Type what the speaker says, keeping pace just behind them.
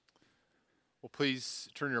Please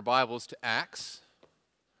turn your Bibles to Acts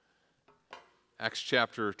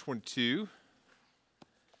chapter 22.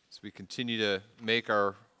 As we continue to make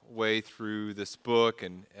our way through this book,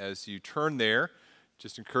 and as you turn there,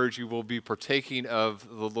 just encourage you, we'll be partaking of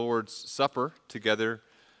the Lord's Supper together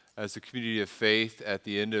as a community of faith at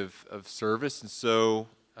the end of service. And so,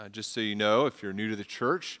 just so you know, if you're new to the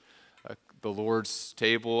church, the Lord's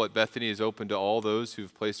table at Bethany is open to all those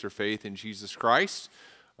who've placed their faith in Jesus Christ.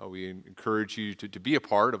 We encourage you to be a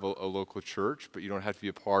part of a local church, but you don't have to be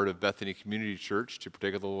a part of Bethany Community Church to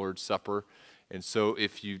partake of the Lord's Supper. And so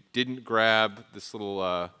if you didn't grab this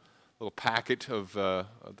little packet of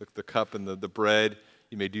the cup and the bread,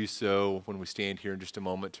 you may do so when we stand here in just a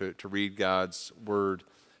moment to read God's Word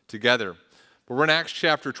together. But we're in Acts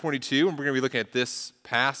chapter 22, and we're going to be looking at this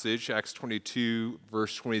passage, Acts 22,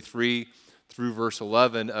 verse 23 through verse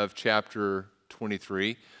 11 of chapter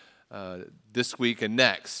 23. This week and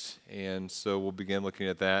next. And so we'll begin looking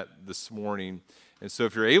at that this morning. And so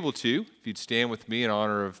if you're able to, if you'd stand with me in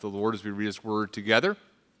honor of the Lord as we read His Word together.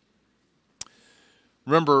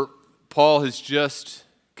 Remember, Paul has just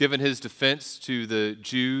given his defense to the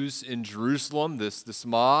Jews in Jerusalem, this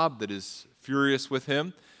mob that is furious with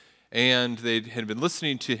him. And they had been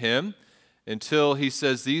listening to him until he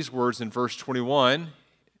says these words in verse 21,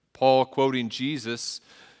 Paul quoting Jesus.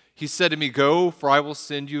 He said to me, "Go, for I will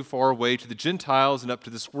send you far away to the Gentiles." And up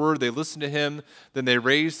to this word they listened to him. Then they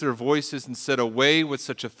raised their voices and said, "Away with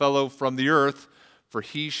such a fellow from the earth, for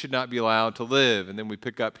he should not be allowed to live." And then we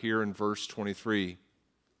pick up here in verse 23.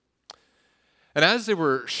 And as they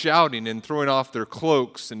were shouting and throwing off their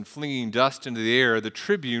cloaks and flinging dust into the air, the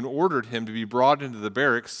tribune ordered him to be brought into the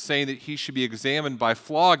barracks, saying that he should be examined by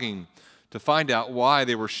flogging to find out why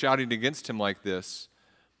they were shouting against him like this.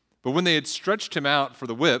 But when they had stretched him out for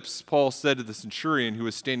the whips, Paul said to the centurion who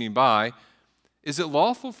was standing by, "Is it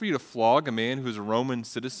lawful for you to flog a man who is a Roman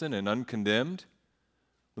citizen and uncondemned?"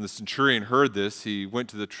 When the centurion heard this, he went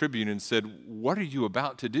to the tribune and said, "What are you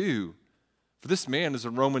about to do? For this man is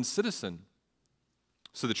a Roman citizen."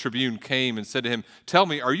 So the tribune came and said to him, "Tell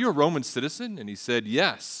me, are you a Roman citizen?" And he said,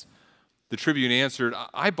 "Yes." The tribune answered,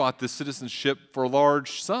 "I bought this citizenship for a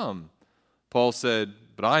large sum." Paul said,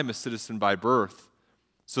 "But I am a citizen by birth."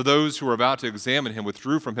 So those who were about to examine him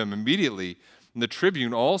withdrew from him immediately. And the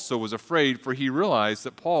tribune also was afraid, for he realized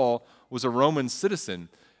that Paul was a Roman citizen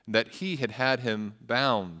and that he had had him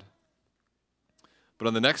bound. But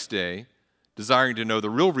on the next day, desiring to know the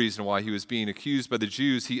real reason why he was being accused by the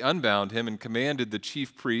Jews, he unbound him and commanded the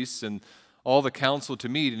chief priests and all the council to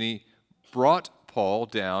meet. And he brought Paul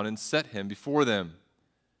down and set him before them.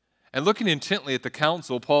 And looking intently at the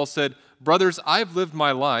council, Paul said, "Brothers, I've lived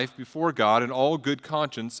my life before God in all good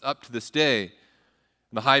conscience up to this day."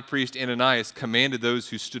 And the high priest Ananias commanded those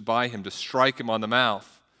who stood by him to strike him on the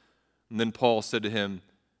mouth. And then Paul said to him,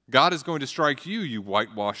 "God is going to strike you, you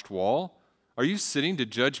whitewashed wall. Are you sitting to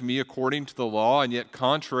judge me according to the law, and yet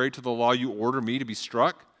contrary to the law you order me to be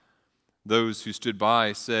struck?" Those who stood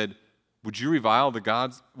by said, Would you revile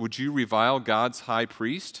God's high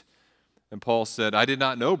priest?" And Paul said, "I did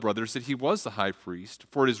not know, brothers, that he was the high priest,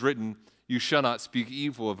 for it is written, 'You shall not speak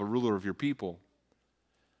evil of a ruler of your people.'"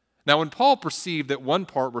 Now when Paul perceived that one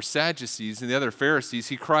part were Sadducees and the other Pharisees,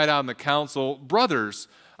 he cried out in the council, "Brothers,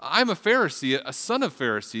 I am a Pharisee, a son of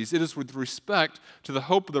Pharisees. It is with respect to the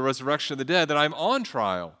hope of the resurrection of the dead that I am on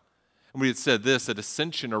trial." And when he had said this, a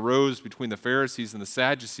dissension arose between the Pharisees and the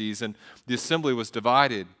Sadducees, and the assembly was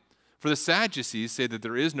divided. For the Sadducees say that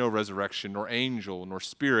there is no resurrection, nor angel, nor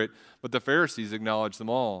spirit, but the Pharisees acknowledge them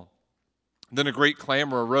all. Then a great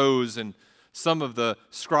clamor arose, and some of the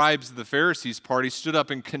scribes of the Pharisees' party stood up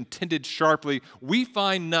and contended sharply, "We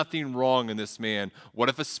find nothing wrong in this man. What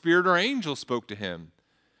if a spirit or angel spoke to him?"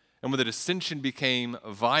 And when the dissension became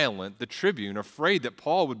violent, the tribune, afraid that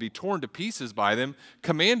Paul would be torn to pieces by them,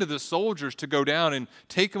 commanded the soldiers to go down and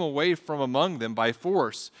take him away from among them by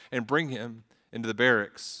force and bring him into the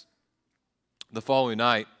barracks. The following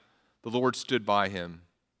night, the Lord stood by him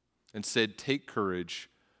and said, "Take courage,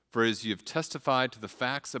 for as you have testified to the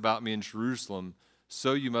facts about me in Jerusalem,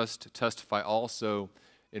 so you must testify also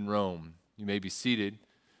in Rome." You may be seated.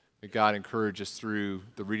 May God encourage us through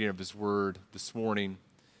the reading of His Word this morning.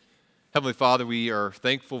 Heavenly Father, we are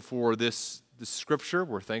thankful for this scripture.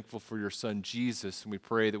 We're thankful for your Son, Jesus, and we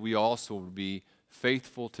pray that we also will be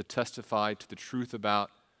faithful to testify to the truth about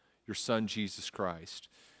your Son, Jesus Christ,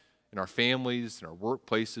 in our families, in our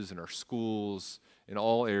workplaces, in our schools, in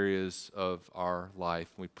all areas of our life.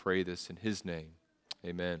 And we pray this in His name.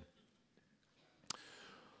 Amen.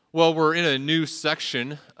 Well, we're in a new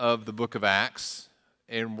section of the book of Acts,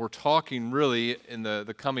 and we're talking really in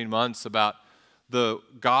the coming months about the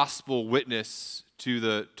gospel witness to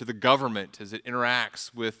the government as it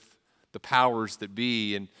interacts with the powers that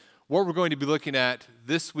be. And what we're going to be looking at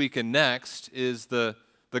this week and next is the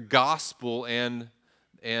gospel and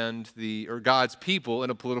God's people in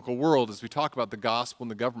a political world. As we talk about the gospel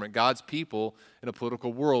and the government, God's people in a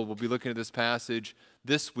political world, we'll be looking at this passage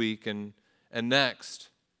this week and next.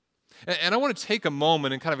 And I want to take a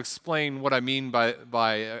moment and kind of explain what I mean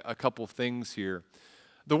by a couple of things here.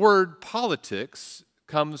 The word politics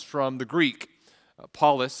comes from the Greek.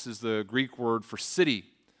 Polis is the Greek word for city.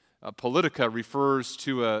 Politica refers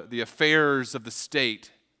to the affairs of the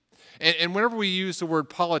state. And whenever we use the word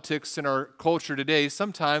politics in our culture today,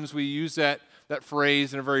 sometimes we use that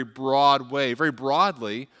phrase in a very broad way. Very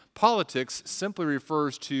broadly, politics simply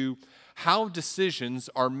refers to how decisions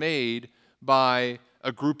are made by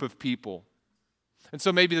a group of people. And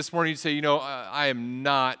so maybe this morning you'd say, I am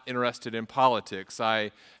not interested in politics.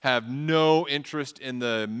 I have no interest in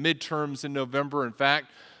the midterms in November. In fact,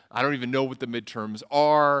 I don't even know what the midterms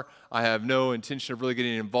are. I have no intention of really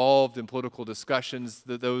getting involved in political discussions.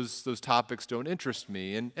 Those topics don't interest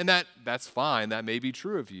me. And that's fine. That may be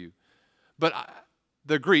true of you. But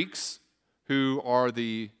the Greeks, who are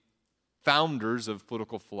the founders of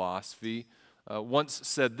political philosophy, once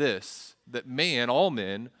said this, that all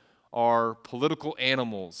men, are political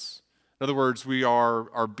animals. In other words, we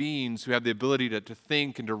are beings who have the ability to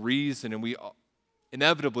think and to reason, and we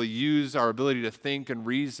inevitably use our ability to think and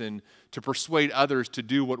reason to persuade others to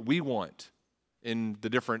do what we want in the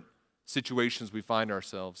different situations we find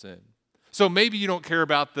ourselves in. So maybe you don't care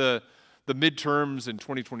about the midterms in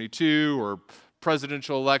 2022 or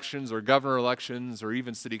presidential elections or governor elections or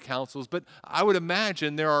even city councils, but I would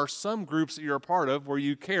imagine there are some groups that you're a part of where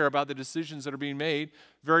you care about the decisions that are being made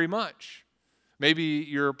very much. Maybe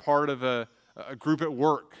you're part of a group at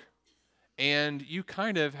work and you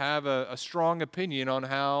kind of have a strong opinion on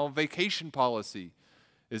how vacation policy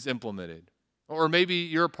is implemented. Or maybe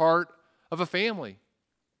you're a part of a family.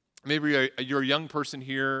 Maybe you're a young person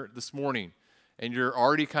here this morning and you're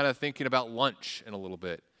already kind of thinking about lunch in a little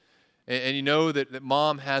bit. And you know that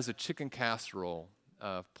mom has a chicken casserole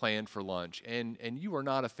planned for lunch, and you are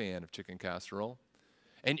not a fan of chicken casserole.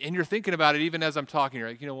 And you're thinking about it even as I'm talking. You're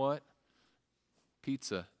like, you know what?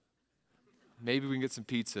 Pizza. Maybe we can get some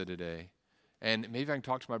pizza today. And maybe I can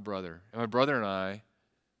talk to my brother. And my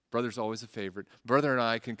brother's always a favorite. Brother and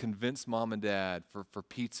I can convince mom and dad for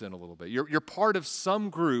pizza in a little bit. You're part of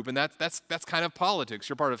some group, and that's kind of politics.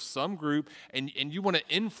 You're part of some group, and you want to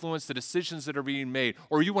influence the decisions that are being made,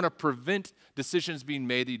 or you want to prevent decisions being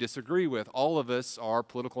made that you disagree with. All of us are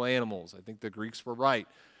political animals. I think the Greeks were right.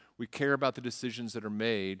 We care about the decisions that are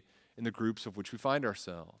made in the groups of which we find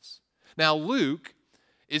ourselves. Now, Luke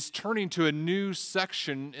is turning to a new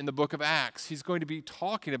section in the book of Acts. He's going to be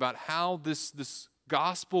talking about how this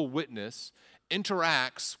gospel witness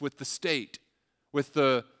interacts with the state, with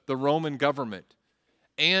the Roman government.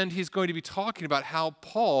 And he's going to be talking about how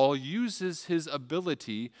Paul uses his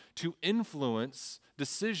ability to influence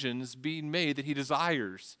decisions being made that he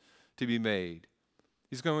desires to be made.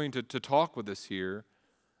 He's going to talk with us here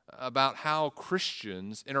about how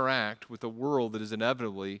Christians interact with a world that is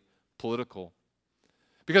inevitably political.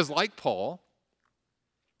 Because like Paul,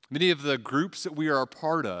 many of the groups that we are a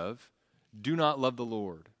part of do not love the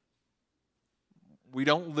Lord. We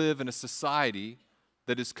don't live in a society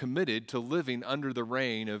that is committed to living under the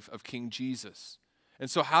reign of King Jesus. And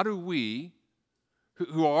so how do we,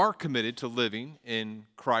 who are committed to living in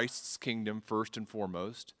Christ's kingdom first and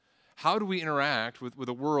foremost, how do we interact with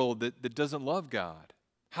a world that doesn't love God?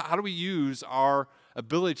 How do we use our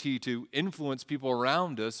ability to influence people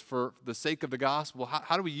around us for the sake of the gospel?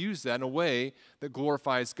 How do we use that in a way that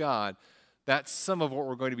glorifies God? That's some of what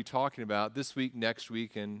we're going to be talking about this week, next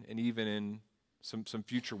week, and even in some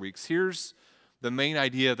future weeks. Here's the main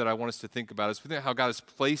idea that I want us to think about is how God has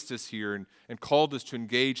placed us here and called us to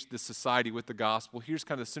engage this society with the gospel. Here's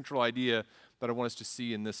kind of the central idea that I want us to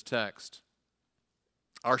see in this text.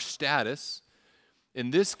 Our status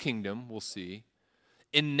in this kingdom, we'll see,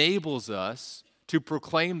 enables us to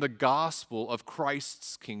proclaim the gospel of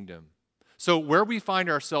Christ's kingdom. So where we find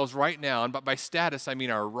ourselves right now, and by status I mean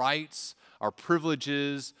our rights, our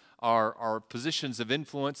privileges, our positions of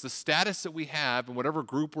influence, the status that we have in whatever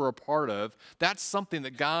group we're a part of, that's something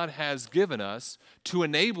that God has given us to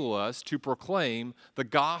enable us to proclaim the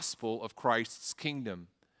gospel of Christ's kingdom.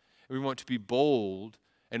 And we want to be bold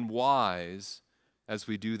and wise as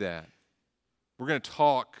we do that. We're going to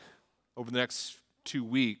talk over the next 2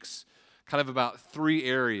 weeks kind of about three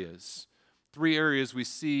areas we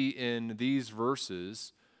see in these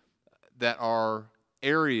verses that are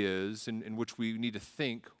areas in which we need to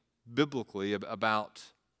think biblically about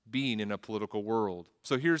being in a political world.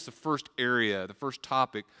 So here's the first area, the first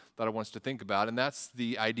topic that I want us to think about, and that's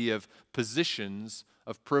the idea of positions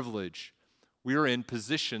of privilege. We are in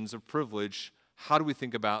positions of privilege. How do we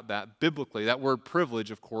think about that biblically? That word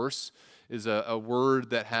privilege, of course, is a word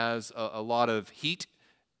that has a lot of heat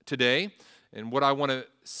today. And what I want to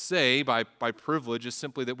say by privilege is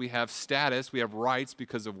simply that we have status, we have rights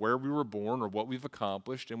because of where we were born or what we've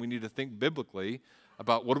accomplished, and we need to think biblically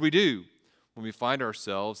about what do we do when we find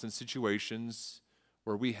ourselves in situations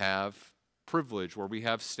where we have privilege, where we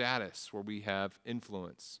have status, where we have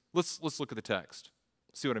influence. Let's look at the text.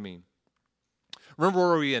 See what I mean. Remember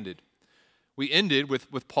where we ended. We ended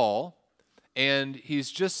with Paul, and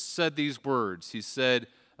he's just said these words. He said,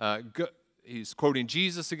 he's quoting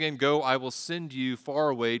Jesus again, "Go, I will send you far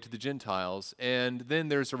away to the Gentiles." And then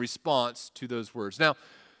there's a response to those words. Now,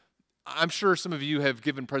 I'm sure some of you have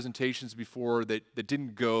given presentations before that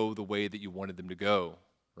didn't go the way that you wanted them to go,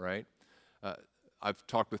 right? I've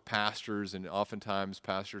talked with pastors, and oftentimes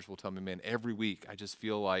pastors will tell me, man, every week I just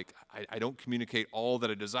feel like I don't communicate all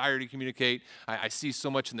that I desire to communicate. I see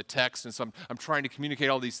so much in the text, and so I'm trying to communicate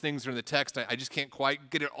all these things that are in the text. I just can't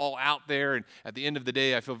quite get it all out there, and at the end of the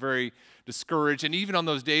day, I feel very discouraged. And even on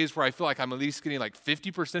those days where I feel like I'm at least getting like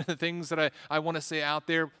 50% of the things that I want to say out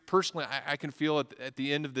there, personally, I can feel at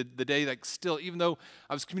the end of the day, like still, even though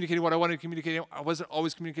I was communicating what I wanted to communicate, I wasn't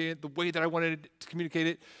always communicating it the way that I wanted to communicate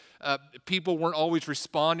it. People weren't always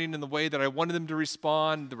responding in the way that I wanted them to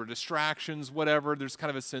respond. There were distractions, whatever. There's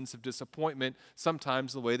kind of a sense of disappointment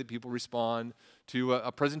sometimes the way that people respond to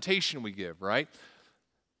a presentation we give, right?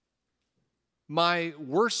 My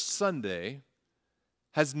worst Sunday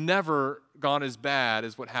has never gone as bad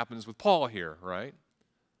as what happens with Paul here, right?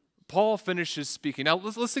 Paul finishes speaking. Now,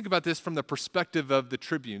 let's think about this from the perspective of the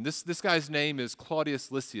tribune. This guy's name is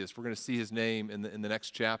Claudius Lysias. We're going to see his name in the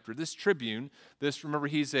next chapter. This tribune, remember,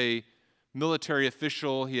 he's a military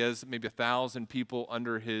official. He has maybe 1,000 people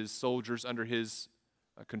under his soldiers, under his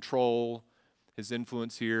control, his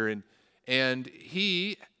influence here. And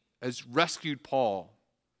he has rescued Paul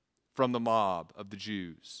from the mob of the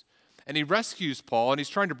Jews. And he rescues Paul, and he's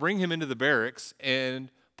trying to bring him into the barracks, and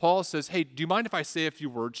Paul says, "Hey, do you mind if I say a few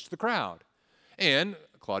words to the crowd?" And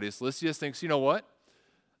Claudius Lysias thinks, you know what?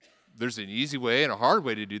 There's an easy way and a hard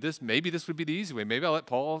way to do this. Maybe this would be the easy way. Maybe I'll let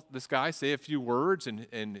Paul, this guy, say a few words,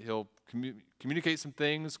 and he'll communicate some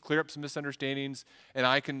things, clear up some misunderstandings, and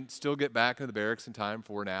I can still get back into the barracks in time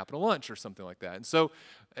for a nap and a lunch or something like that. And so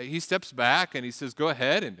he steps back and he says, "Go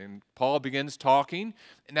ahead," and Paul begins talking.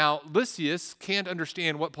 Now, Lysias can't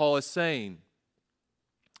understand what Paul is saying.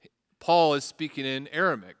 Paul is speaking in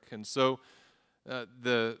Aramaic, and so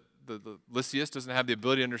the Lysias doesn't have the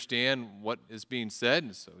ability to understand what is being said,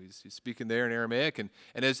 and so he's speaking there in Aramaic. And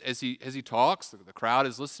as he talks, the crowd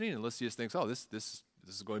is listening, and Lysias thinks, "Oh, this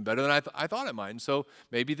is going better than I thought it might." And so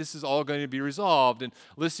maybe this is all going to be resolved. And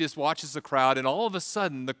Lysias watches the crowd, and all of a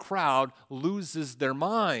sudden, the crowd loses their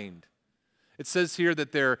mind. It says here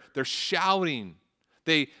that they're shouting.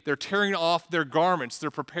 They're tearing off their garments.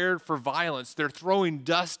 They're prepared for violence. They're throwing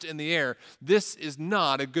dust in the air. This is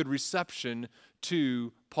not a good reception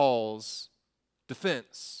to Paul's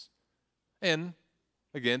defense. And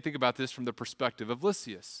again, think about this from the perspective of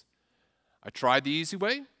Lysias. I tried the easy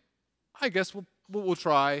way. I guess we'll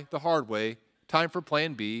try the hard way. Time for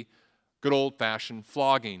plan B, good old-fashioned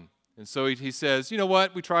flogging. And so he says, "You know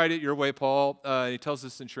what? We tried it your way, Paul." He tells the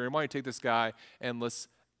centurion, "Why don't you take this guy and let's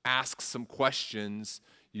ask some questions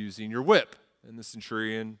using your whip?" And the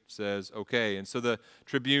centurion says, "Okay." And so the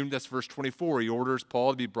tribune, that's verse 24, he orders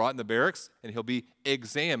Paul to be brought in the barracks, and he'll be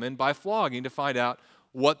examined by flogging to find out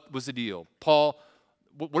what was the deal. Paul,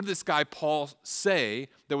 what did this guy Paul say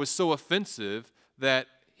that was so offensive that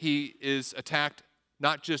he is attacked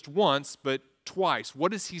not just once, but twice?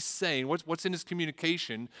 What is he saying? What's in his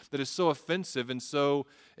communication that is so offensive and so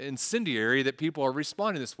incendiary that people are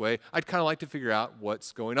responding this way? I'd kind of like to figure out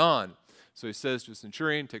what's going on. So he says to the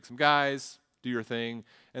centurion, "Take some guys, do your thing."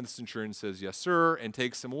 And the centurion says, "Yes, sir," and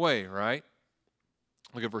takes him away, right?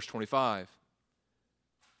 Look at verse 25.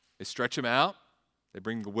 They stretch him out. They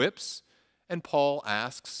bring the whips. And Paul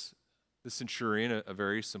asks the centurion a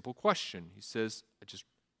very simple question. He says, "I just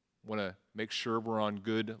want to make sure we're on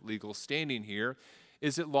good legal standing here.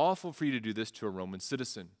 Is it lawful for you to do this to a Roman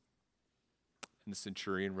citizen?" And the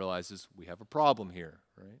centurion realizes we have a problem here,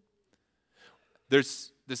 right?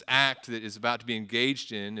 There's this act that is about to be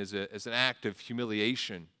engaged in as an act of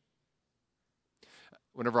humiliation.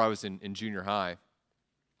 Whenever I was in junior high,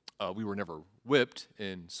 we were never whipped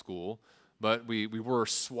in school, but we were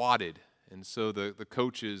swatted. And so the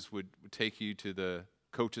coaches would take you to the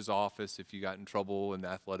coach's office if you got in trouble in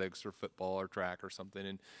athletics or football or track or something.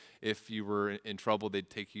 And if you were in trouble, they'd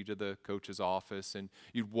take you to the coach's office, and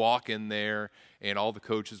you'd walk in there, and all the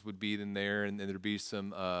coaches would be in there, and there'd be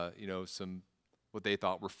some, some what they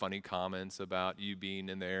thought were funny comments about you being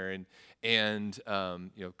in there, and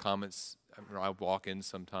comments. I would walk in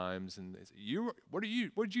sometimes, and they say, what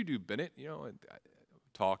did you do, Bennett?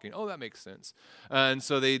 Talking. Oh, that makes sense. And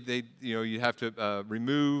so you have to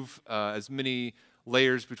remove as many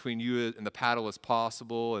layers between you and the paddle as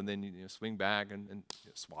possible, and then swing back and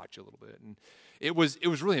swatch a little bit. And it was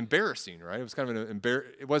really embarrassing, right? It was kind of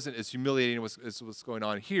it wasn't as humiliating as what's going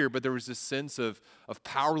on here, but there was this sense of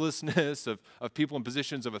powerlessness, of people in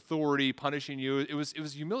positions of authority punishing you. It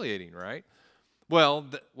was humiliating, right? Well,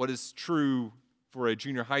 what is true for a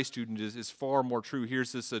junior high student is far more true.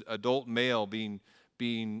 Here's this adult male being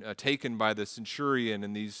taken by the centurion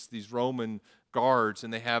and these Roman guards,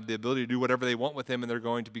 and they have the ability to do whatever they want with him, and they're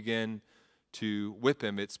going to begin to whip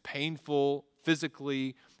him. It's painful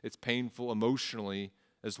physically, it's painful emotionally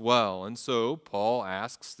as well. And so Paul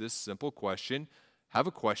asks this simple question. Have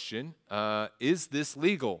a question. Is this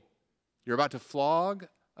legal? You're about to flog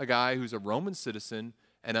a guy who's a Roman citizen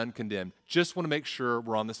and uncondemned. Just want to make sure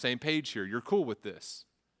we're on the same page here. You're cool with this.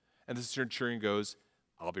 And the centurion goes,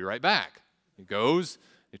 I'll be right back. He goes,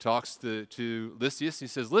 he talks to Lysias. He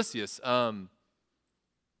says, Lysias,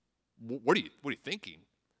 what are you thinking?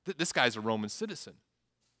 This guy's a Roman citizen.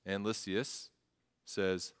 And Lysias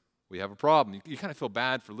says, we have a problem. You kind of feel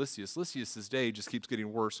bad for Lysias. Lysias' day just keeps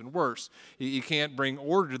getting worse and worse. He can't bring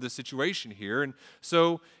order to the situation here. And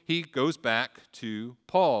so he goes back to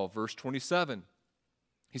Paul, verse 27.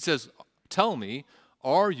 He says, tell me,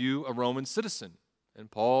 are you a Roman citizen? And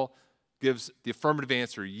Paul gives the affirmative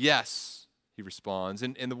answer, yes, he responds.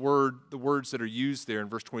 And the words that are used there in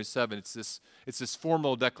verse 27, it's this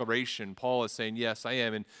formal declaration. Paul is saying, yes, I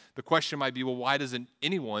am. And the question might be, well, why doesn't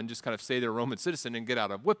anyone just kind of say they're a Roman citizen and get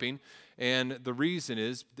out of whipping? And the reason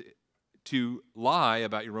is to lie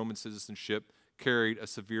about your Roman citizenship carried a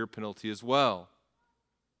severe penalty as well.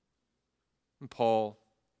 And Paul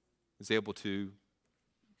is able to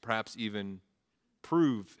perhaps even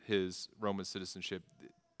prove his Roman citizenship.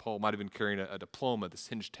 Paul might have been carrying a diploma, this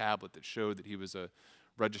hinged tablet that showed that he was a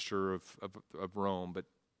register of Rome. But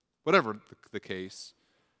whatever the case,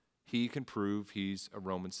 he can prove he's a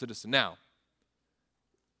Roman citizen. Now,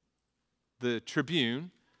 the tribune,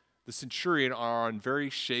 the centurion are on very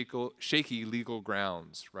shaky legal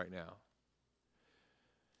grounds right now.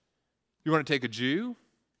 You want to take a Jew,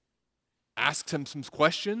 ask him some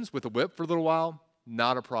questions with a whip for a little while?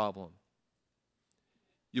 Not a problem.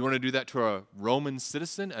 You want to do that to a Roman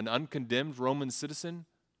citizen, an uncondemned Roman citizen?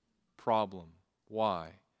 Problem.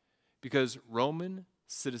 Why? Because Roman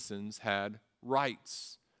citizens had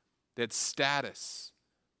rights. They had status.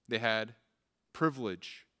 They had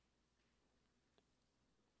privilege.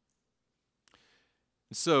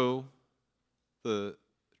 And so the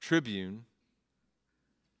tribune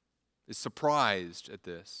is surprised at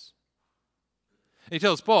this. And he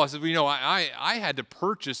tells Paul, he says, well, I had to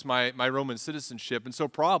purchase my Roman citizenship, and so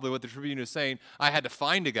probably what the tribune is saying, I had to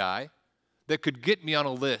find a guy that could get me on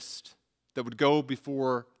a list that would go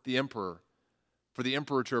before the emperor, for the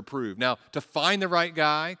emperor to approve. Now, to find the right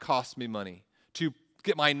guy cost me money. To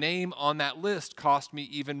get my name on that list cost me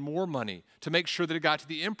even more money. To make sure that it got to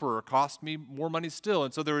the emperor cost me more money still.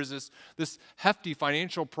 And so there was this hefty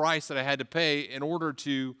financial price that I had to pay in order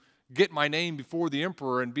to get my name before the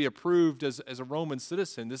emperor and be approved as a Roman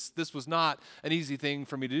citizen. This was not an easy thing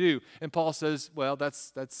for me to do. And Paul says, well,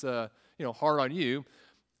 that's hard on you.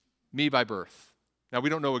 Me by birth. Now, we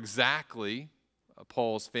don't know exactly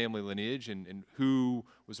Paul's family lineage and who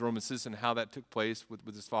was a Roman citizen, how that took place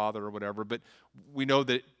with his father or whatever, but we know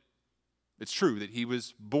that it's true that he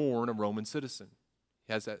was born a Roman citizen.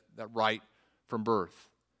 He has that right from birth.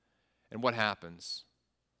 And what happens?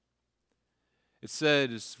 It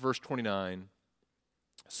said, it's verse 29,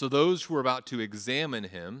 so those who were about to examine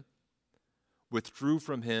him withdrew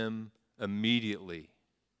from him immediately.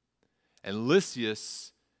 And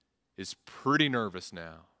Lysias is pretty nervous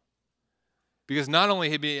now. Because not only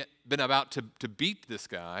had he been about to beat this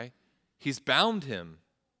guy, he's bound him.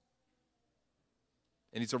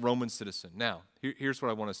 And he's a Roman citizen. Now, here's what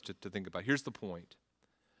I want us to think about. Here's the point.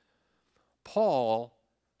 Paul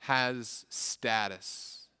has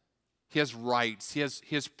status. He has rights. He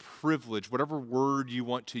has privilege, whatever word you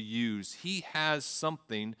want to use. He has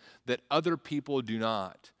something that other people do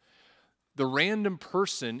not. The random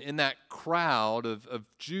person in that crowd of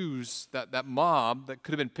Jews, that mob that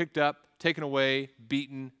could have been picked up, taken away,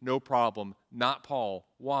 beaten, no problem. Not Paul.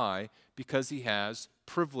 Why? Because he has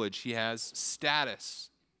privilege. He has status.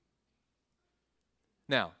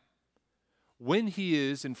 Now, when he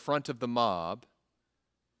is in front of the mob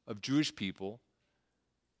of Jewish people,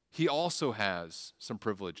 he also has some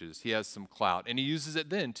privileges. He has some clout, and he uses it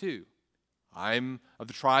then too. I'm of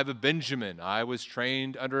the tribe of Benjamin. I was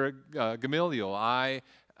trained under Gamaliel. I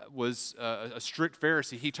was a strict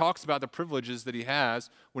Pharisee. He talks about the privileges that he has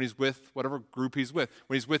when he's with whatever group he's with.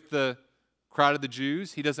 When he's with the crowd of the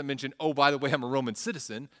Jews, he doesn't mention, oh, by the way, I'm a Roman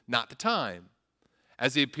citizen. Not the time.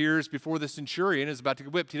 As he appears before the centurion and is about to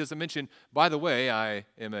get whipped, he doesn't mention, by the way, I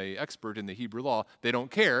am an expert in the Hebrew law. They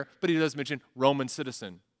don't care, but he does mention Roman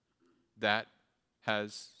citizen. That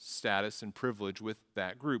has status and privilege with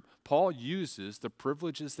that group. Paul uses the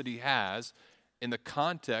privileges that he has in the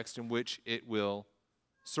context in which it will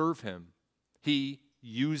serve him. He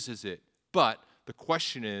uses it. But the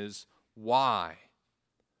question is, why?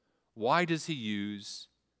 Why does he use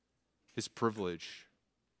his privilege?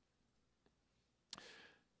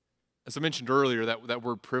 As I mentioned earlier, that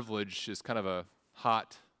word privilege is kind of a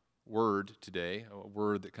hot word today, a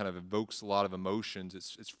word that kind of evokes a lot of emotions.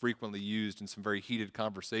 It's frequently used in some very heated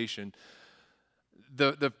conversation.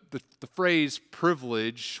 The phrase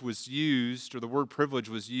privilege was used, or the word privilege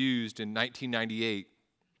was used in 1998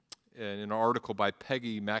 in an article by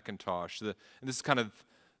Peggy McIntosh. And this is kind of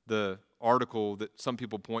the article that some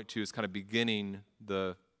people point to as kind of beginning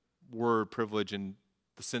the word privilege in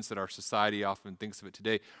the sense that our society often thinks of it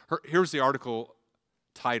today. Here's the article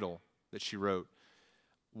title that she wrote: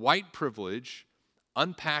 White Privilege,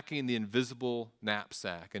 Unpacking the Invisible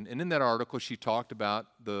Knapsack. And in that article, she talked about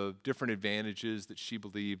the different advantages that she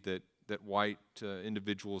believed that white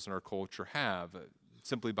individuals in our culture have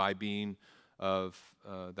simply by being of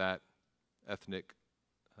that ethnic,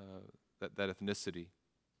 that ethnicity.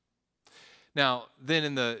 Now, then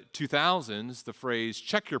in the 2000s, the phrase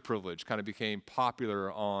check your privilege kind of became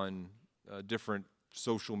popular on different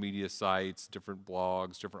social media sites, different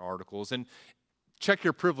blogs, different articles. And check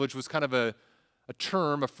your privilege was kind of a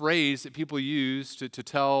term, a phrase that people used to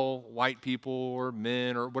tell white people or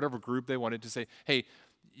men or whatever group they wanted to say, hey,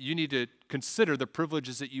 you need to consider the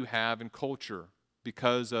privileges that you have in culture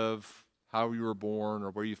because of how you were born or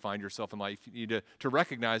where you find yourself in life. You need to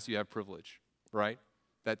recognize you have privilege, right?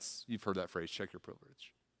 You've heard that phrase, check your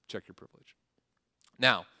privilege. Check your privilege.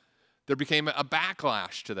 Now, there became a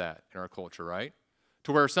backlash to that in our culture, right?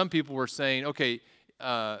 To where some people were saying, okay,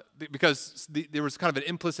 because there was kind of an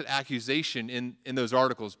implicit accusation in those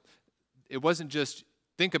articles. It wasn't just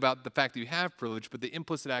think about the fact that you have privilege, but the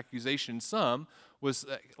implicit accusation in some was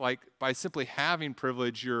like by simply having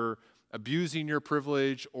privilege, you're abusing your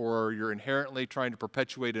privilege, or you're inherently trying to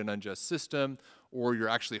perpetuate an unjust system, or you're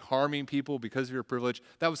actually harming people because of your privilege.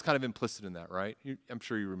 That was kind of implicit in that, right? I'm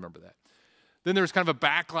sure you remember that. Then there was kind of a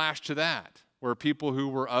backlash to that, where people who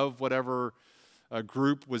were of whatever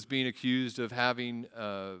group was being accused of having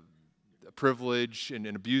privilege and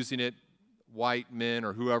abusing it, white men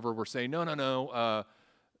or whoever were saying, no,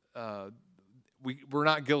 we're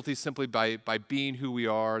not guilty simply by being who we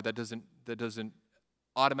are. That doesn't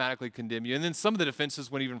automatically condemn you. And then some of the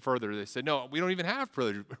defenses went even further. They said, no, we don't even have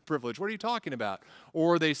privilege. What are you talking about?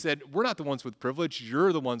 Or they said, we're not the ones with privilege.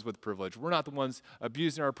 You're the ones with privilege. We're not the ones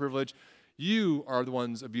abusing our privilege. You are the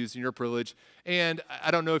ones abusing your privilege. And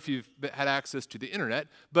I don't know if you've had access to the internet,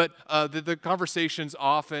 but the conversations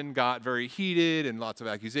often got very heated and lots of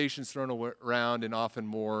accusations thrown around and often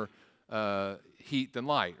more heat than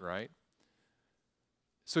light, right?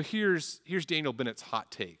 So here's Daniel Bennett's hot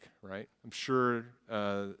take, right? I'm sure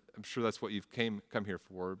that's what you've come here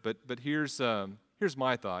for. But here's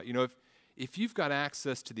my thought. You know, if you've got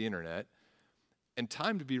access to the internet and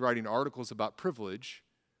time to be writing articles about privilege,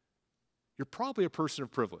 you're probably a person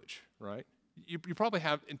of privilege, right? You probably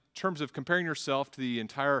have, in terms of comparing yourself to the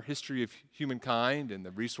entire history of humankind and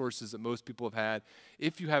the resources that most people have had,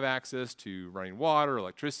 if you have access to running water,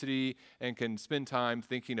 electricity, and can spend time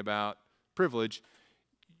thinking about privilege,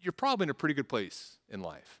 you're probably in a pretty good place in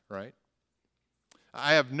life, right?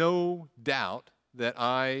 I have no doubt that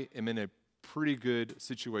I am in a pretty good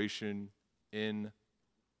situation in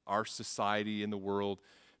our society, in the world,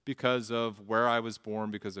 because of where I was born,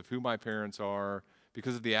 because of who my parents are,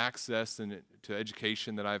 because of the access to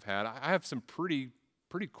education that I've had. I have some pretty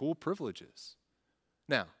cool privileges.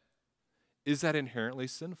 Now, is that inherently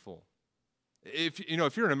sinful? If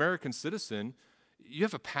you're an American citizen, you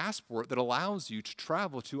have a passport that allows you to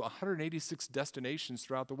travel to 186 destinations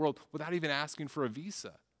throughout the world without even asking for a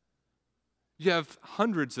visa. You have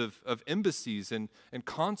hundreds of embassies and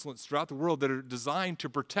consulates throughout the world that are designed to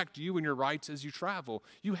protect you and your rights as you travel.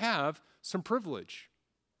 You have some privilege.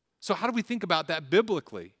 So how do we think about that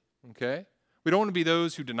biblically? Okay? We don't want to be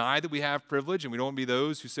those who deny that we have privilege, and we don't want to be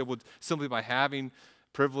those who say, well, simply by having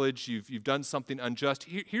privilege, you've done something unjust.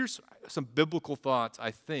 Here's some biblical thoughts,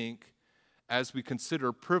 I think, as we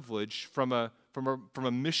consider privilege from a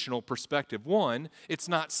missional perspective. One, it's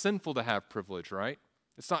not sinful to have privilege, right?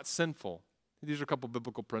 It's not sinful. These are a couple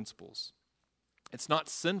biblical principles. It's not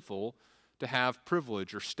sinful to have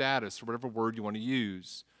privilege or status or whatever word you want to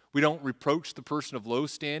use. We don't reproach the person of low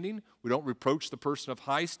standing. We don't reproach the person of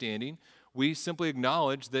high standing. We simply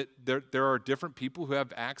acknowledge that there are different people who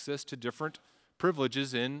have access to different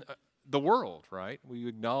privileges in the world, right? We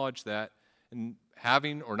acknowledge that, and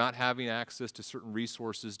having or not having access to certain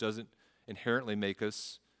resources doesn't inherently make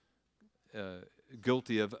us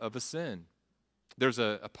guilty of a sin. There's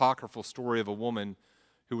an apocryphal story of a woman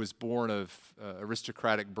who was born of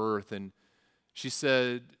aristocratic birth, and she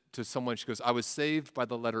said to someone, she goes, I was saved by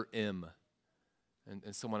the letter M.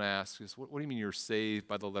 And someone asks, what do you mean you're saved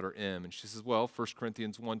by the letter M? And she says, well, 1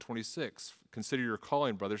 Corinthians 1:26, consider your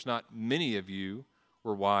calling, brothers. Not many of you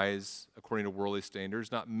were wise according to worldly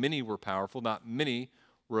standards. Not many were powerful. Not many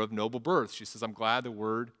were of noble birth. She says, I'm glad the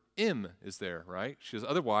word M is there, right? She says,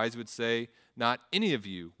 otherwise it would say, not any of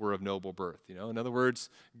you were of noble birth. You know, in other words,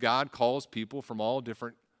 God calls people from all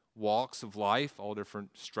different walks of life, all different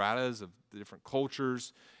stratas of the different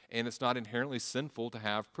cultures, and it's not inherently sinful to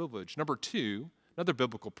have privilege. Number two, another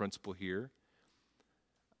biblical principle here,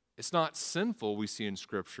 it's not sinful, we see in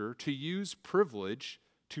Scripture, to use privilege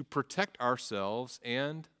to protect ourselves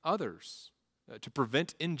and others, to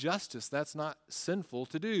prevent injustice. That's not sinful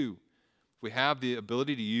to do. If we have the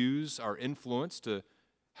ability to use our influence to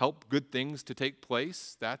help good things to take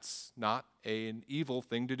place, that's not an evil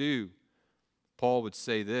thing to do. Paul would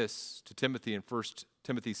say this to Timothy in 1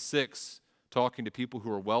 Timothy 6, talking to people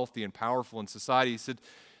who are wealthy and powerful in society. He said,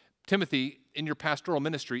 Timothy, in your pastoral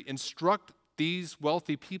ministry, instruct these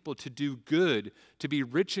wealthy people to do good, to be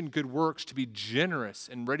rich in good works, to be generous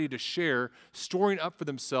and ready to share, storing up for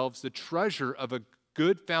themselves the treasure of a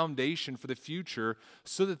good foundation for the future,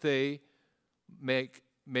 so that they may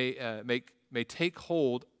take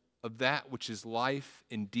hold of that which is life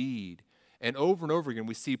indeed. And over again,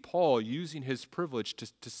 we see Paul using his privilege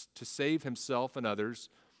to save himself and others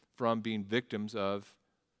from being victims of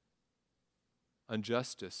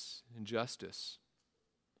injustice.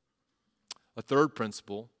 A third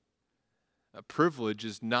principle, a privilege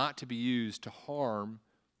is not to be used to harm,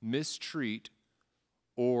 mistreat,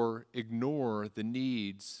 or ignore the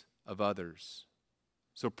needs of others.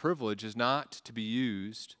 So privilege is not to be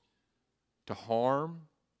used to harm,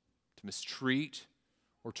 to mistreat,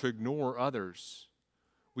 or to ignore others.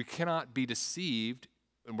 We cannot be deceived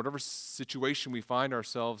in whatever situation we find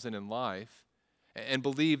ourselves in life and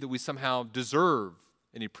believe that we somehow deserve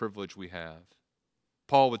any privilege we have.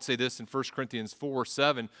 Paul would say this in 1 Corinthians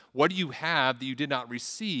 4:7, what do you have that you did not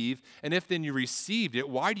receive? And if then you received it,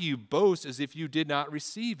 why do you boast as if you did not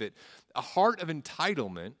receive it? A heart of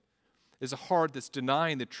entitlement is a heart that's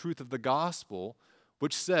denying the truth of the gospel,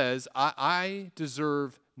 which says, I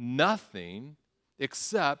deserve nothing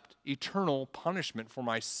except eternal punishment for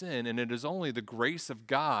my sin, and it is only the grace of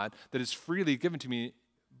God that is freely given to me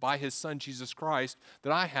by his Son, Jesus Christ,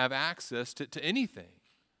 that I have access to anything.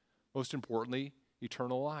 Most importantly,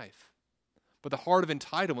 eternal life. But the heart of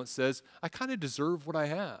entitlement says, I kind of deserve what I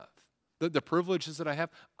have. The privileges that I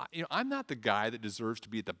have, I'm not the guy that deserves to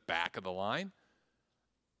be at the back of the line.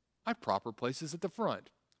 My proper place is at the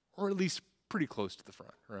front, or at least pretty close to the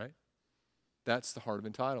front, right? That's the heart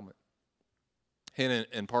of entitlement. Hannah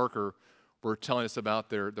and Parker were telling us about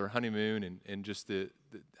their honeymoon and just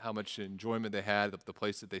how much enjoyment they had of the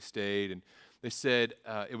place that they stayed. And they said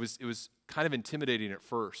it was kind of intimidating at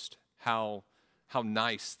first how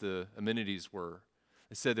nice the amenities were.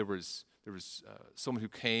 They said there was someone who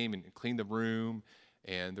came and cleaned the room,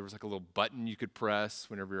 and there was like a little button you could press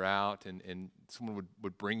whenever you're out, and someone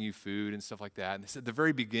would bring you food and stuff like that. And they said at the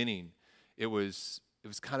very beginning, it was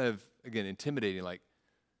kind of, again, intimidating. Like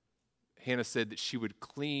Hannah said that she would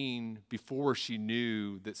clean before she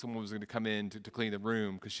knew that someone was going to come in to clean the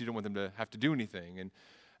room, because she didn't want them to have to do anything. And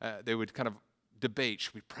they would kind of debate,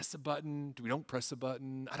 should we press a button? Do we don't press a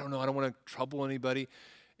button? I don't know. I don't want to trouble anybody.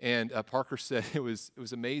 And Parker said it was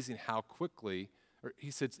amazing how quickly, or he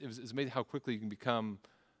said it was amazing how quickly you can become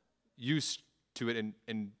used to it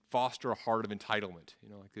and foster a heart of entitlement.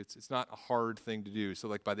 Like it's not a hard thing to do. So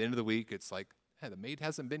like by the end of the week, it's like, hey, the maid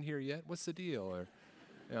hasn't been here yet. What's the deal? Or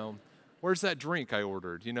where's that drink I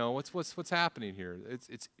ordered? What's happening here?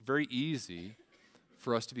 It's very easy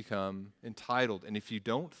for us to become entitled. And if you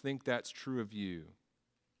don't think that's true of you,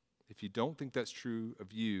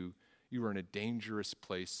 you are in a dangerous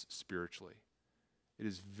place spiritually. it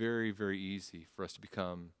is very, very easy for us to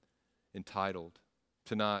become entitled,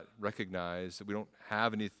 to not recognize that we don't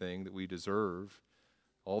have anything that we deserve.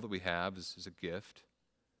 All that we have is a gift.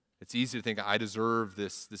 It's easy to think, I deserve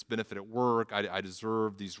this benefit at work. I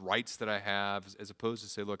deserve these rights that I have, as opposed to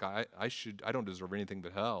say, look, I don't deserve anything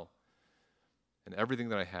but hell. And everything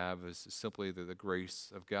that I have is simply the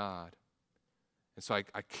grace of God. And so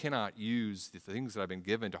I cannot use the things that I've been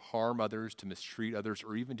given to harm others, to mistreat others,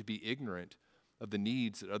 or even to be ignorant of the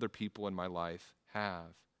needs that other people in my life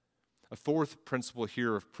have. A fourth principle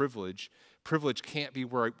here of privilege can't be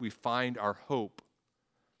where we find our hope.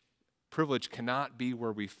 Privilege cannot be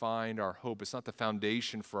where we find our hope. It's not the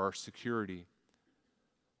foundation for our security.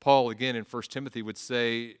 Paul, again, in 1 Timothy would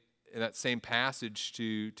say in that same passage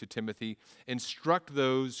to Timothy, instruct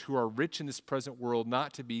those who are rich in this present world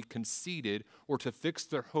not to be conceited or to fix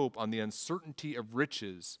their hope on the uncertainty of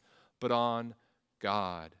riches, but on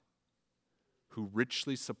God, who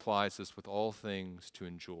richly supplies us with all things to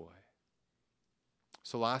enjoy.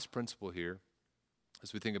 So last principle here,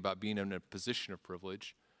 as we think about being in a position of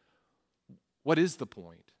privilege, what is the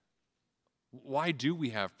point? Why do we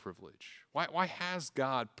have privilege? Why has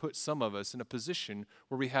God put some of us in a position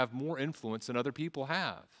where we have more influence than other people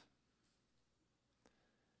have?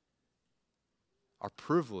 Our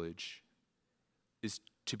privilege is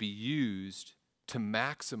to be used to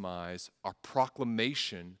maximize our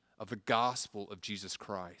proclamation of the gospel of Jesus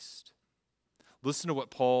Christ. Listen to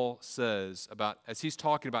what Paul says about, as he's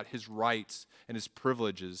talking about his rights and his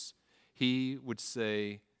privileges, he would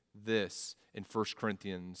say this in 1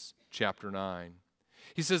 Corinthians chapter 9.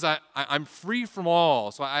 He says, I'm free from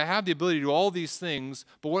all, so I have the ability to do all these things,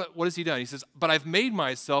 but what has he done? He says, but I've made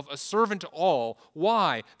myself a servant to all.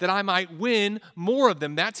 Why? That I might win more of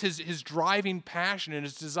them. That's his driving passion and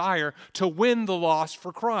his desire to win the lost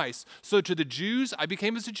for Christ. So to the Jews, I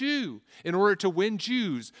became as a Jew in order to win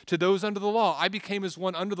Jews. To those under the law, I became as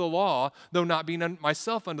one under the law, though not being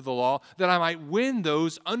myself under the law, that I might win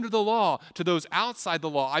those under the law. To those outside the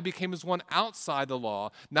law, I became as one outside the law,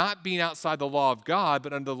 not being outside the law of God,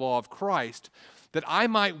 but under the law of Christ, that I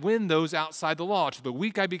might win those outside the law. To the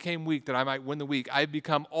weak I became weak, that I might win the weak. I have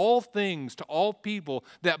become all things to all people,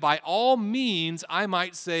 that by all means I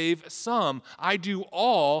might save some. I do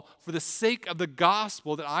all for the sake of the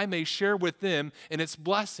gospel, that I may share with them in its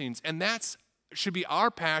blessings. And that's should be our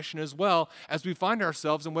passion as well as we find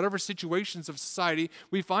ourselves in whatever situations of society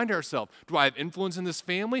we find ourselves. Do I have influence in this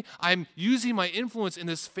family? I'm using my influence in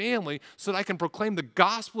this family so that I can proclaim the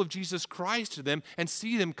gospel of Jesus Christ to them and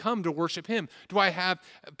see them come to worship Him. Do I have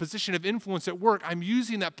a position of influence at work? I'm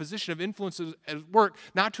using that position of influence at work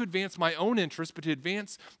not to advance my own interests, but to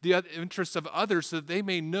advance the interests of others so that they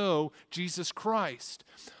may know Jesus Christ.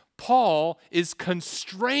 Paul is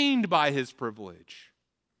constrained by his privilege.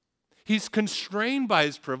 He's constrained by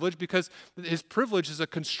his privilege because his privilege is a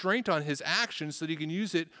constraint on his actions so that he can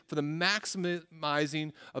use it for the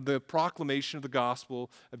maximizing of the proclamation of the gospel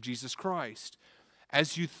of Jesus Christ.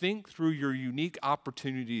 As you think through your unique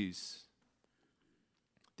opportunities,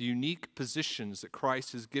 the unique positions that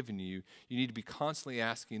Christ has given you, you need to be constantly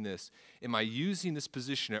asking this: am I using this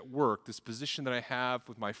position at work, this position that I have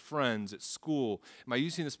with my friends at school? Am I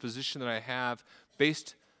using this position that I have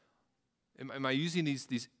based Am I using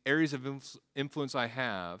these areas of influence I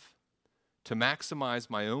have to maximize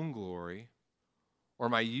my own glory, or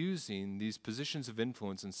am I using these positions of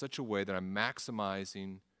influence in such a way that I'm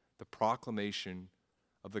maximizing the proclamation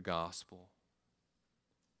of the gospel?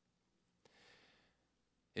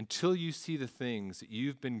 Until you see the things that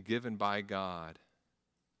you've been given by God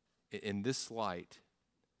in this light,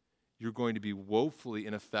 you're going to be woefully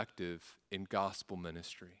ineffective in gospel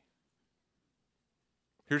ministry.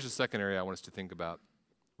 Here's the second area I want us to think about.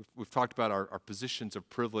 We've talked about our positions of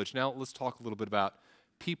privilege. Now let's talk a little bit about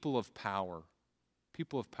people of power.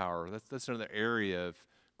 People of power. That's another area of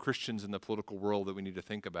Christians in the political world that we need to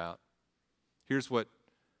think about. Here's what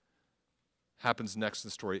happens next in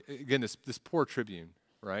the story. Again, this poor tribune,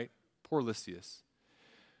 right? Poor Lysias.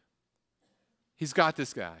 He's got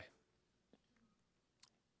this guy.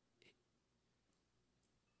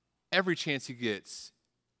 Every chance he gets,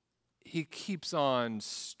 he keeps on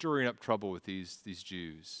stirring up trouble with these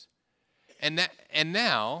Jews. And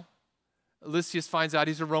now, Lysias finds out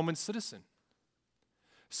he's a Roman citizen.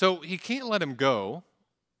 So he can't let him go,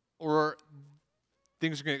 or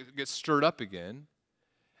things are going to get stirred up again.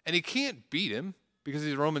 And he can't beat him because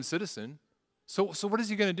he's a Roman citizen. So what is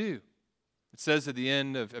he going to do? It says at the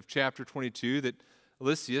end of chapter 22 that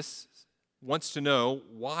Lysias wants to know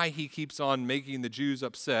why he keeps on making the Jews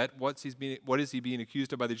upset. What is he being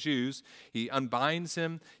accused of by the Jews? He unbinds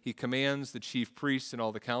him. He commands the chief priests and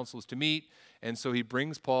all the councils to meet. And so he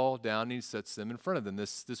brings Paul down and he sets them in front of them.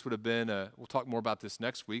 This would have been, we'll talk more about this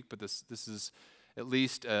next week, but this is at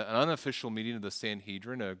least an unofficial meeting of the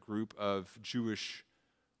Sanhedrin, a group of Jewish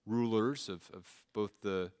rulers of both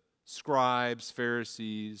the scribes,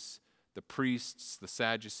 Pharisees, the priests, the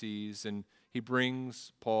Sadducees, and he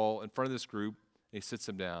brings Paul in front of this group and he sits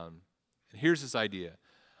them down. And here's his idea.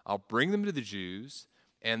 I'll bring them to the Jews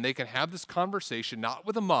and they can have this conversation, not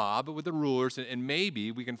with a mob, but with the rulers, and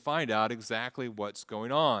maybe we can find out exactly what's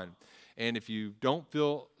going on. And if you don't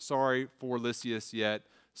feel sorry for Lysias yet,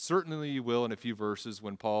 certainly you will in a few verses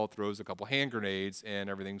when Paul throws a couple hand grenades and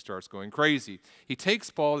everything starts going crazy. He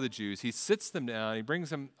takes Paul to the Jews, he sits them down, he brings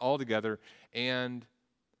them all together, and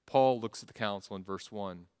Paul looks at the council in verse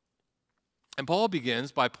 1. And Paul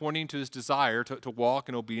begins by pointing to his desire to walk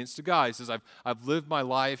in obedience to God. He says, I've lived my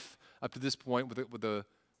life up to this point with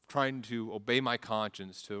trying to obey my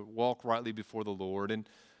conscience, to walk rightly before the Lord. And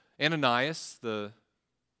Ananias, the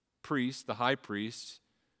priest, the high priest,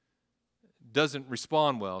 doesn't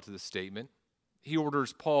respond well to this statement. He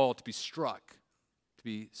orders Paul to be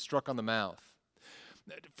struck on the mouth.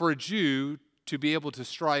 For a Jew to be able to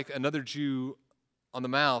strike another Jew on the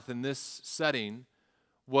mouth in this setting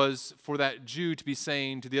was for that Jew to be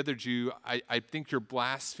saying to the other Jew, I think you're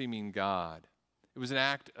blaspheming God. It was an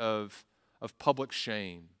act of public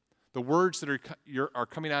shame. The words that are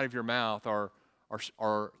coming out of your mouth are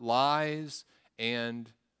lies and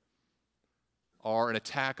are an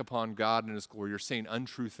attack upon God and his glory. You're saying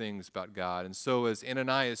untrue things about God. And so as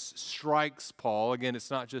Ananias strikes Paul, again, it's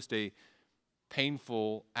not just a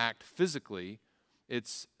painful act physically,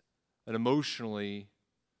 it's an emotionally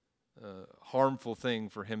harmful thing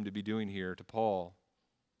for him to be doing here to Paul.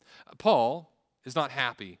 Paul is not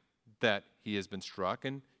happy that he has been struck,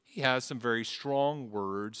 and he has some very strong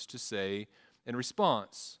words to say in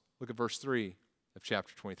response. Look at verse 3 of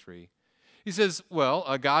chapter 23. He says,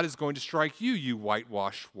 well, God is going to strike you, you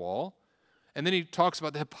whitewashed wall. And then he talks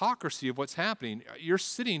about the hypocrisy of what's happening. You're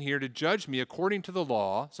sitting here to judge me according to the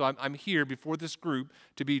law. So I'm here before this group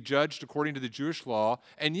to be judged according to the Jewish law.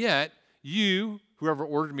 And yet, you, whoever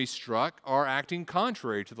ordered me struck, are acting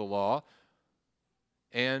contrary to the law.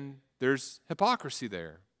 And there's hypocrisy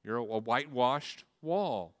there. You're a whitewashed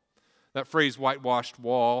wall. That phrase, whitewashed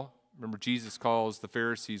wall, remember Jesus calls the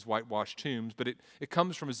Pharisees whitewashed tombs, but it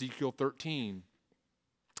comes from Ezekiel 13.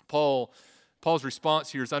 Paul's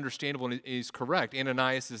response here is understandable and he's correct.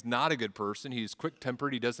 Ananias is not a good person. He's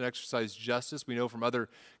quick-tempered. He doesn't exercise justice. We know from other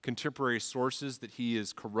contemporary sources that he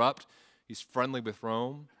is corrupt. He's friendly with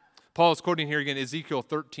Rome. Paul is quoting here again Ezekiel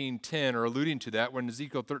 13:10, or alluding to that, when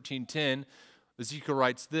Ezekiel 13:10, Ezekiel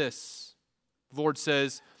writes this. The Lord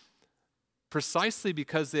says, precisely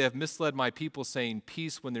because they have misled my people, saying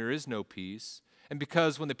peace when there is no peace, and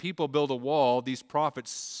because when the people build a wall, these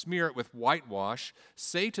prophets smear it with whitewash,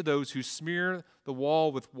 say to those who smear the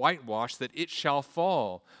wall with whitewash that it shall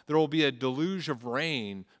fall. There will be a deluge of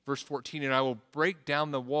rain. Verse 14, and I will break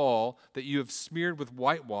down the wall that you have smeared with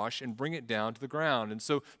whitewash and bring it down to the ground. And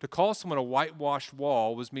so to call someone a whitewashed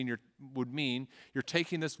wall would mean you're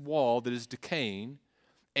taking this wall that is decaying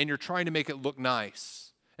and you're trying to make it look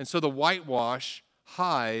nice. And so the whitewash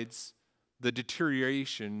hides the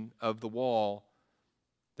deterioration of the wall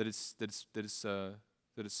that it's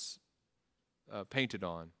painted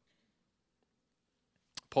on.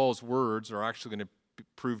 Paul's words are actually going to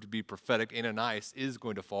prove to be prophetic. Ananias is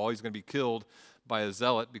going to fall. He's going to be killed by a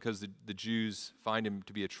zealot because the Jews find him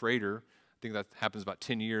to be a traitor. I think that happens about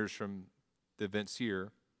 10 years from the events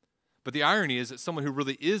here. But the irony is that someone who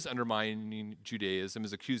really is undermining Judaism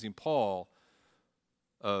is accusing Paul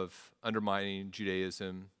of undermining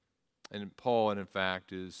Judaism. And Paul, in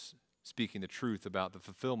fact, is speaking the truth about the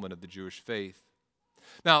fulfillment of the Jewish faith.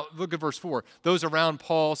 Now, look at verse 4. Those around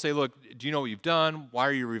Paul say, look, do you know what you've done? Why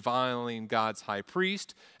are you reviling God's high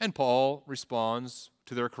priest? And Paul responds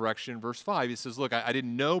to their correction in verse 5. He says, look, I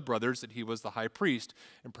didn't know, brothers, that he was the high priest.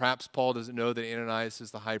 And perhaps Paul doesn't know that Ananias is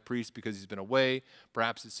the high priest because he's been away.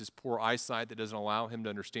 Perhaps it's his poor eyesight that doesn't allow him to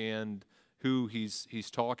understand who he's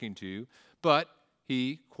talking to. But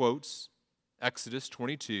he quotes Exodus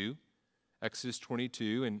 22,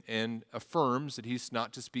 and affirms that he's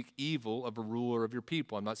not to speak evil of a ruler of your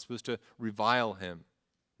people. I'm not supposed to revile him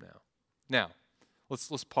now.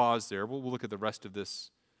 Let's pause there. We'll look at the rest of this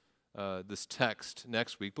text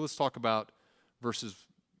next week. But let's talk about verses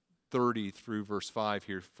 30 through verse 5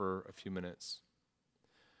 here for a few minutes.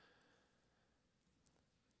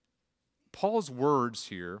 Paul's words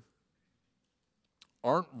here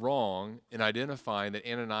aren't wrong in identifying that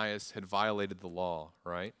Ananias had violated the law,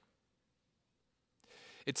 right?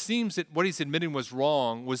 It seems that what he's admitting was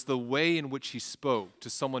wrong was the way in which he spoke to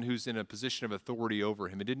someone who's in a position of authority over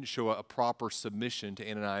him. It didn't show a proper submission to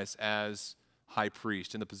Ananias as high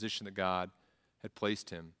priest in the position that God had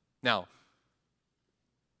placed him. Now,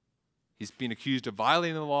 he's being accused of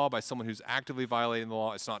violating the law by someone who's actively violating the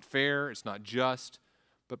law. It's not fair, it's not just,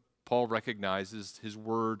 but Paul recognizes his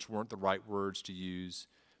words weren't the right words to use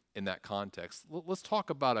in that context. Let's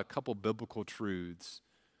talk about a couple biblical truths.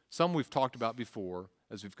 Some we've talked about before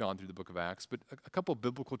as we've gone through the book of Acts, but a couple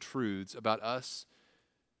biblical truths about us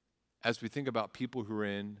as we think about people who are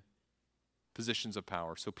in positions of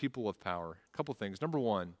power. So people of power. A couple things. Number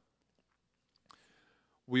one,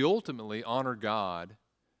 we ultimately honor God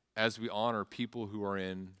as we honor people who are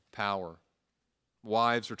in power.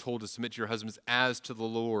 Wives are told to submit to your husbands as to the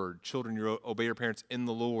Lord. Children, you obey your parents in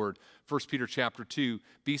the Lord. 1 Peter chapter 2,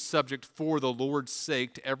 be subject for the Lord's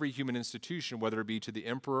sake to every human institution, whether it be to the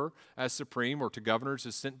emperor as supreme or to governors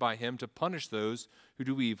as sent by him to punish those who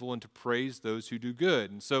do evil and to praise those who do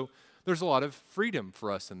good. And so there's a lot of freedom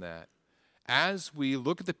for us in that. As we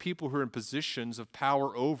look at the people who are in positions of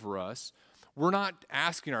power over us, we're not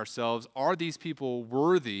asking ourselves, are these people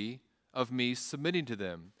worthy of me submitting to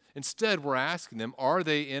them? Instead, we're asking them, are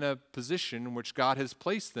they in a position in which God has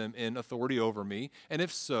placed them in authority over me? And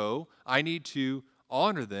if so, I need to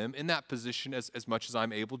honor them in that position as much as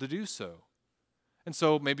I'm able to do so. And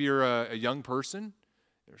so maybe you're a young person,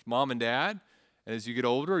 there's mom and dad, and as you get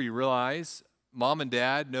older, you realize mom and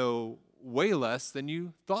dad know way less than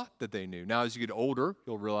you thought that they knew. Now, as you get older,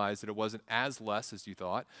 you'll realize that it wasn't as less as you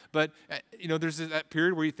thought. But, there's that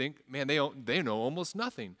period where you think, man, they know almost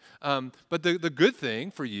nothing. But the good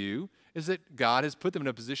thing for you is that God has put them in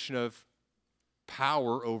a position of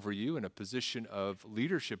power over you, in a position of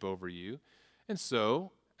leadership over you. And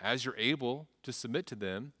so, as you're able to submit to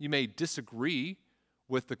them, you may disagree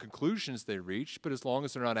with the conclusions they reach, but as long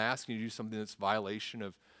as they're not asking you to do something that's violation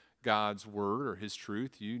of God's word or his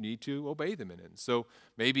truth, you need to obey them in it. So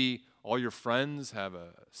maybe all your friends have a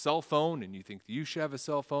cell phone and you think you should have a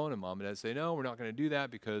cell phone, and mom and dad say, no, we're not going to do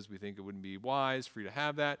that because we think it wouldn't be wise for you to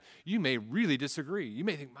have that. You may really disagree. You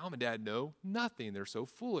may think mom and dad know nothing. They're so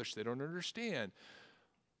foolish. They don't understand.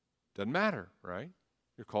 Doesn't matter, right?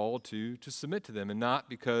 You're called to submit to them, and not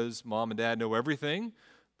because mom and dad know everything,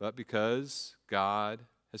 but because God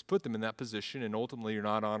has put them in that position, and ultimately you're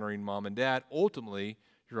not honoring mom and dad. Ultimately,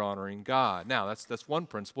 you're honoring God. Now, that's one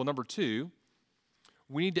principle. Number two,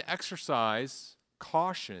 we need to exercise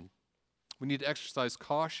caution. We need to exercise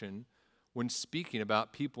caution when speaking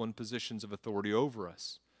about people in positions of authority over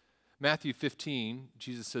us. Matthew 15,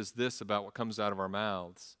 Jesus says this about what comes out of our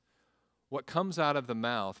mouths. What comes out of the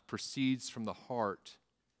mouth proceeds from the heart,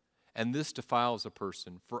 and this defiles a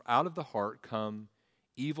person. For out of the heart come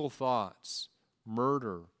evil thoughts,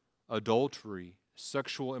 murder, adultery,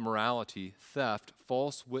 sexual immorality, theft,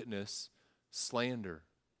 false witness, slander.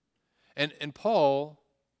 And Paul,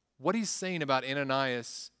 what he's saying about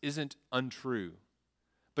Ananias isn't untrue.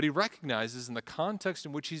 But he recognizes in the context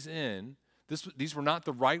in which he's in, these were not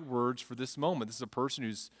the right words for this moment. This is a person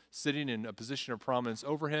who's sitting in a position of prominence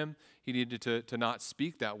over him. He needed to not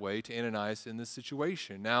speak that way to Ananias in this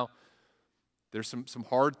situation. Now, there's some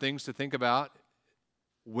hard things to think about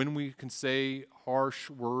when we can say harsh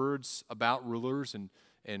words about rulers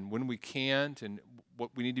and when we can't, and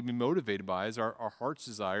what we need to be motivated by is our heart's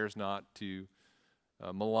desire is not to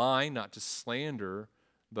malign, not to slander,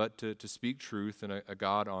 but to speak truth in a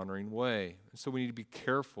God-honoring way. And so we need to be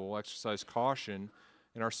careful, exercise caution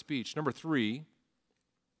in our speech. Number three,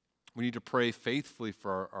 we need to pray faithfully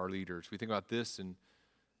for our leaders. We think about this in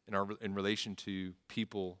relation to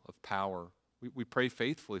people of power. We pray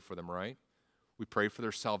faithfully for them, right? We pray for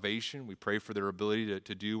their salvation. We pray for their ability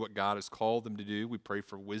to do what God has called them to do. We pray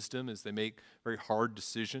for wisdom as they make very hard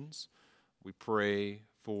decisions. We pray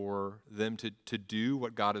for them to do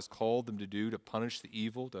what God has called them to do, to punish the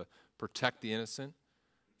evil, to protect the innocent.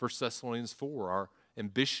 1 Thessalonians 4, our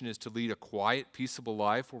ambition is to lead a quiet, peaceable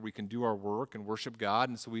life where we can do our work and worship God.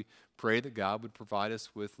 And so we pray that God would provide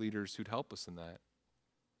us with leaders who'd help us in that.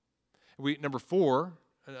 Number four,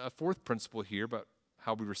 a fourth principle here, but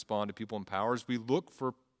how we respond to people in power is we look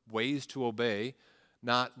for ways to obey,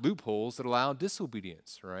 not loopholes that allow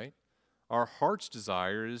disobedience, right? Our heart's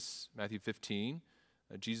desire is, Matthew 15,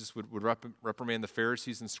 Jesus would reprimand the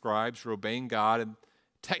Pharisees and scribes for obeying God and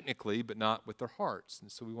technically, but not with their hearts.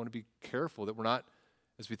 And so we want to be careful that we're not,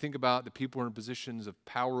 as we think about the people who are in positions of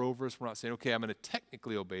power over us, we're not saying, okay, I'm going to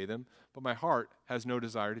technically obey them, but my heart has no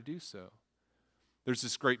desire to do so. There's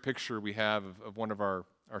this great picture we have of one of our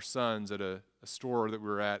sons at a a store that we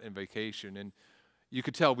were at in vacation, and you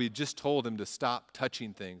could tell we just told him to stop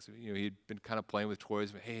touching things. He'd been kind of playing with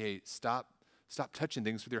toys, but hey, stop touching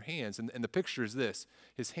things with your hands. And the picture is this: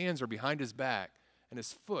 his hands are behind his back, and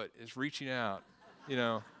his foot is reaching out,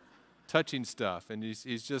 touching stuff, and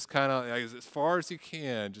he's just kind of as far as he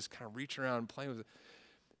can, just kind of reaching around and playing with it.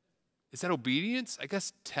 Is that obedience? I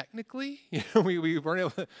guess technically, we weren't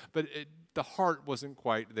able to, but the heart wasn't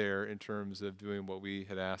quite there in terms of doing what we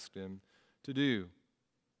had asked him to do.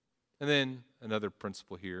 And then another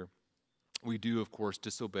principle here: we do, of course,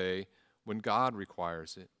 disobey when God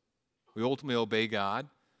requires it. We ultimately obey God,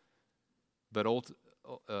 but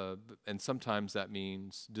and sometimes that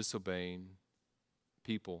means disobeying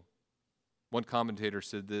people. One commentator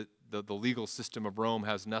said that the legal system of Rome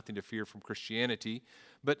has nothing to fear from Christianity,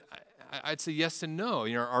 but I'd say yes and no.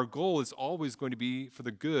 Our goal is always going to be for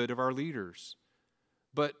the good of our leaders.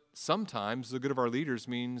 But sometimes the good of our leaders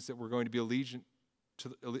means that we're going to be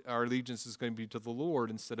our allegiance is going to be to the Lord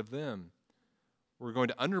instead of them. We're going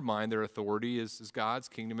to undermine their authority as God's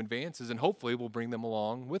kingdom advances, and hopefully we'll bring them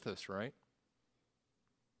along with us, right?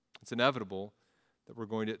 It's inevitable that we're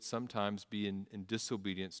going to sometimes be in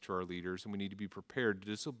disobedience to our leaders, and we need to be prepared to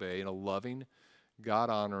disobey in a loving,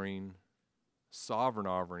 God-honoring,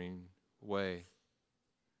 sovereign-honoring way.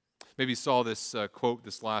 Maybe you saw this quote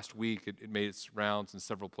this last week. It made its rounds in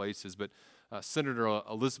several places, but Senator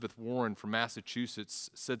Elizabeth Warren from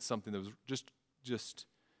Massachusetts said something that was just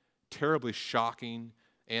terribly shocking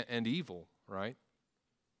and evil, right?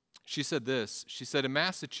 She said this. She said, in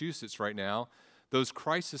Massachusetts right now, those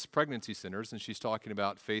crisis pregnancy centers, and she's talking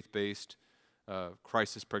about faith-based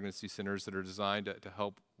crisis pregnancy centers that are designed to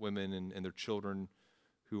help women and their children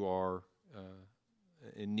who are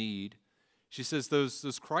in need. She says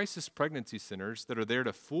those crisis pregnancy centers that are there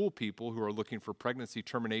to fool people who are looking for pregnancy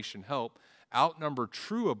termination help outnumber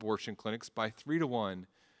true abortion clinics by 3 to 1.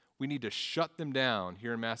 We need to shut them down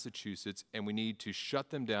here in Massachusetts, and we need to shut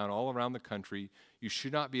them down all around the country. You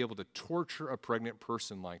should not be able to torture a pregnant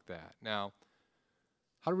person like that. Now,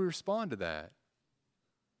 how do we respond to that?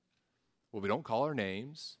 Well, we don't call her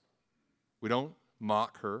names. We don't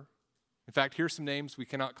mock her. In fact, here's some names we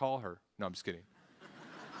cannot call her. No, I'm just kidding.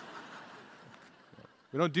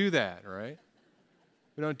 We don't do that, right?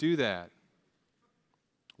 We don't do that.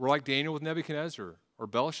 We're like Daniel with Nebuchadnezzar or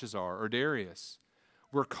Belshazzar or Darius.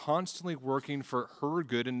 We're constantly working for her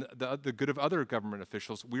good and the good of other government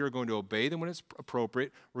officials. We are going to obey them when it's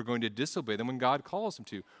appropriate. We're going to disobey them when God calls them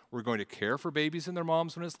to. We're going to care for babies and their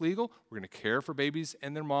moms when it's legal. We're going to care for babies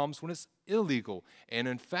and their moms when it's illegal. And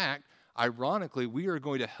in fact, ironically, we are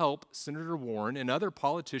going to help Senator Warren and other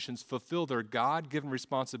politicians fulfill their God-given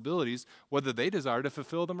responsibilities, whether they desire to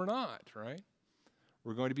fulfill them or not, right?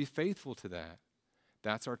 We're going to be faithful to that.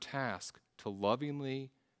 That's our task, to lovingly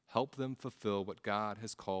help them fulfill what God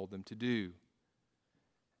has called them to do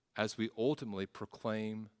as we ultimately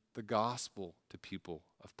proclaim the gospel to people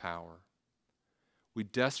of power. We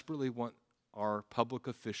desperately want our public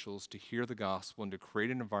officials to hear the gospel and to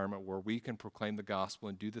create an environment where we can proclaim the gospel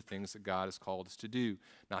and do the things that God has called us to do.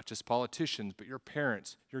 Not just politicians, but your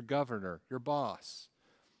parents, your governor, your boss.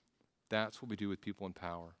 That's what we do with people in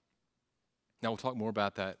power. Now, we'll talk more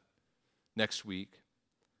about that next week,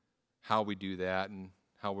 how we do that and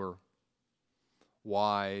how we're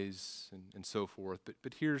wise and so forth.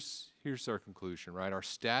 But here's our conclusion, right? Our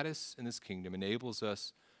status in this kingdom enables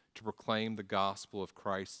us to proclaim the gospel of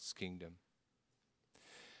Christ's kingdom.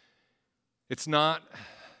 It's not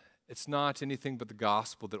anything but the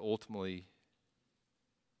gospel that ultimately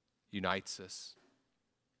unites us.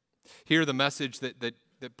 Here, the message that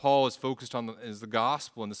Paul is focused on is the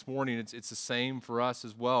gospel, and this morning it's the same for us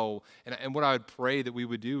as well. And what I would pray that we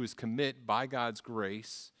would do is commit by God's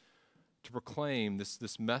grace to proclaim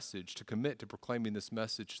this message, to commit to proclaiming this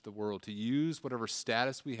message to the world, to use whatever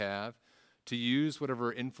status we have, to use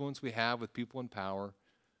whatever influence we have with people in power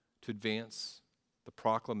to advance the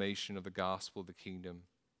proclamation of the gospel of the kingdom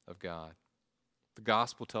of God. The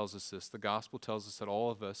gospel tells us this. The gospel tells us that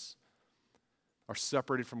all of us are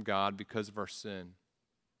separated from God because of our sin.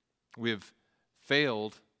 We have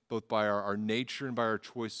failed both by our nature and by our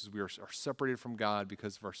choices. We are separated from God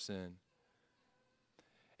because of our sin.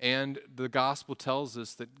 And the gospel tells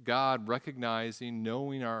us that God, recognizing,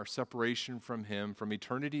 knowing our separation from Him from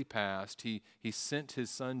eternity past, He sent His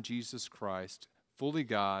Son, Jesus Christ, fully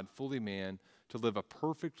God, fully man, to live a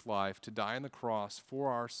perfect life, to die on the cross for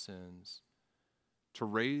our sins, to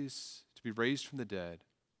be raised from the dead.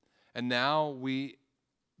 And now we,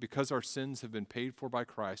 because our sins have been paid for by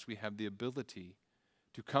Christ, we have the ability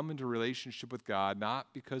to come into relationship with God, not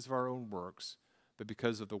because of our own works, but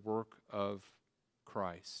because of the work of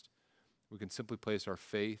Christ. We can simply place our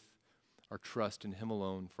faith, our trust in Him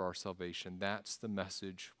alone for our salvation. That's the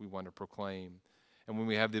message we want to proclaim. And when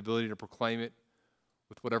we have the ability to proclaim it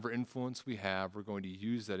with whatever influence we have, we're going to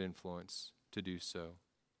use that influence to do so.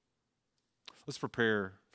 Let's prepare